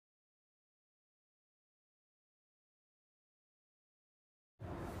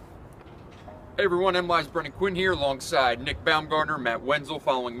Hey everyone, MLive's Quinn here alongside Nick Baumgardner, Matt Wenzel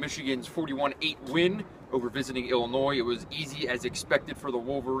following Michigan's 41-8 win over visiting Illinois. It was easy as expected for the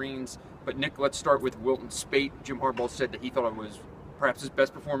Wolverines, but Nick, let's start with Wilton Speight. Jim Harbaugh said that he thought it was perhaps his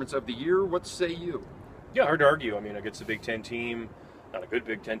best performance of the year. What say you? Yeah, hard to argue. I mean, against a Big Ten team, not a good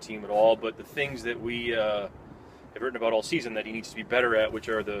Big Ten team at all, but the things that we have written about all season that he needs to be better at, which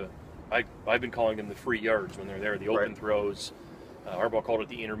are I've been calling them the free yards when they're there, the open throws. Harbaugh called it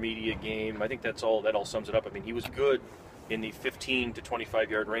the intermediate game. I think that all sums it up. I mean, he was good in the 15 to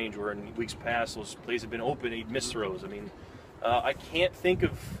 25-yard range, where in weeks past those plays have been open, he'd miss throws. I mean, I can't think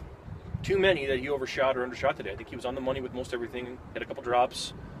of too many that he overshot or undershot today. I think he was on the money with most everything, had a couple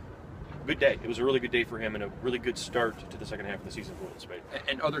drops. Good day. It was a really good day for him and a really good start to the second half of the season for Wilton Speight.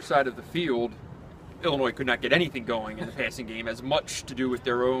 And other side of the field, Illinois could not get anything going in the passing game, as much to do with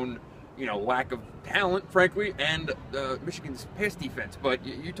their own lack of talent, frankly, and Michigan's pass defense. But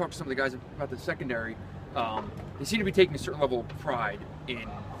you talk to some of the guys about the secondary. They seem to be taking a certain level of pride in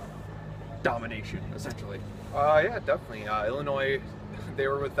domination, essentially. Yeah, definitely. Illinois, they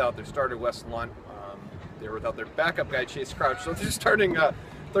were without their starter, Wes Lunt. They were without their backup guy, Chase Crouch. So they're starting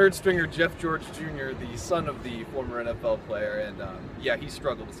third stringer Jeff George Jr., the son of the former NFL player. And, yeah, he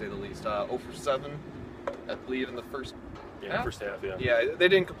struggled, to say the least. 0 for 7, I believe, in the first half. First half, yeah. Yeah, they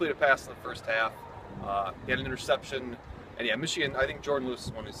didn't complete a pass in the first half. He had an interception. And yeah, Michigan, I think Jordan Lewis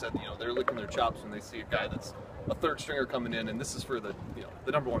is the one who said, they're licking their chops when they see a guy that's a third stringer coming in, and this is for the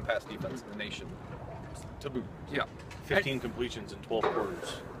number one pass defense in the nation to boot. Yeah. 15 completions in 12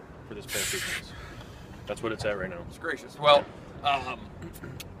 quarters for this pass defense. That's what it's at right now. It's gracious. Well,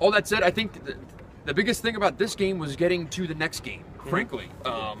 all that said, I think the biggest thing about this game was getting to the next game, frankly.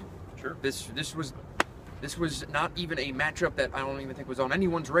 Sure. This was not even a matchup that I don't even think was on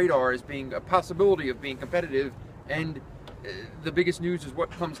anyone's radar as being a possibility of being competitive. And the biggest news is what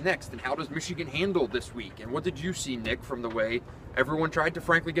comes next, and how does Michigan handle this week? And what did you see, Nick, from the way everyone tried to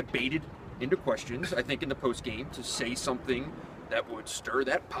frankly get baited into questions, I think, in the postgame to say something that would stir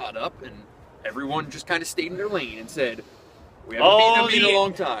that pot up, and everyone just kind of stayed in their lane and said, we haven't beaten them in a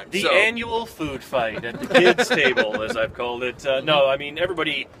long time. The annual food fight at the kids' table, as I've called it. No, I mean,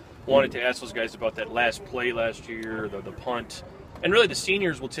 everybody wanted to ask those guys about that last play last year, the punt. And really, the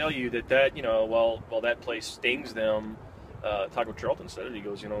seniors will tell you that while that play stings them, talk with Charlton said it. He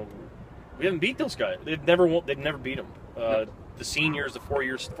goes, we haven't beat those guys. They've never beat them. The seniors, the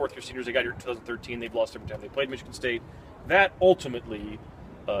fourth-year seniors, they got here in 2013. They've lost every time they played Michigan State. That ultimately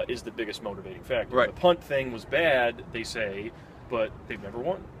is the biggest motivating factor. Right. The punt thing was bad, they say, but they've never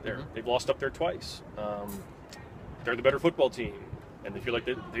won there. They've lost up there twice. They're the better football team, and they feel like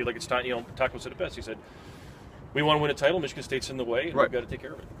it's time. Taco said it best. He said, we want to win a title. Michigan State's in the way, and we've got to take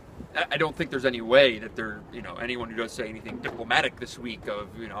care of it. I don't think there's any way that anyone who does say anything diplomatic this week of,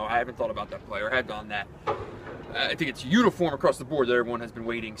 I haven't thought about that play or had done that. I think it's uniform across the board that everyone has been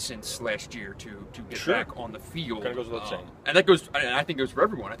waiting since last year to get back on the field. Kind of goes without saying. And that goes, I think goes for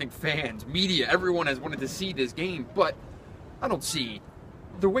everyone. I think fans, media, everyone has wanted to see this game, but I don't see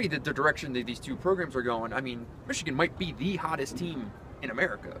the way that the direction that these two programs are going. I mean, Michigan might be the hottest team in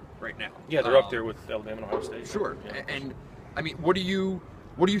America right now. Yeah, they're up there with Alabama and Ohio State. Sure. Yeah. And I mean, what do you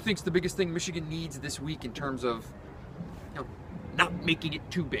think's the biggest thing Michigan needs this week in terms of not making it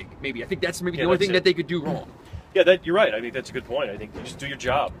too big? Maybe I think that's the only thing that they could do wrong. Yeah, you're right. I think that's a good point. I think you just do your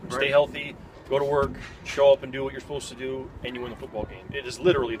job, stay healthy, go to work, show up and do what you're supposed to do, and you win the football game. It is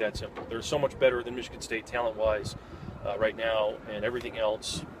literally that simple. They're so much better than Michigan State talent-wise right now, and everything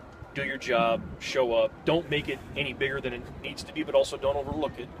else. Do your job, show up. Don't make it any bigger than it needs to be, but also don't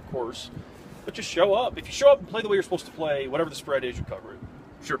overlook it, of course. But just show up. If you show up and play the way you're supposed to play, whatever the spread is, you cover it.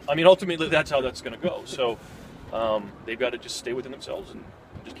 Sure. I mean, ultimately, that's how that's going to go. So they've got to just stay within themselves and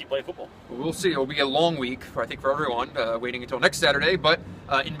just keep playing football. We'll see. It'll be a long week, I think, for everyone, waiting until next Saturday. But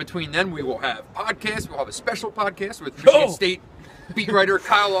in between then, we will have podcasts. We'll have a special podcast with Michigan State beat writer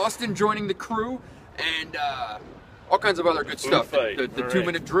Kyle Austin joining the crew, and all kinds of other good stuff. The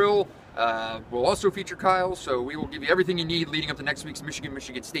 2-minute drill will also feature Kyle, so we will give you everything you need leading up to next week's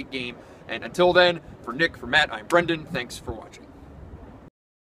Michigan State game. And until then, for Nick, for Matt, I'm Brendan. Thanks for watching.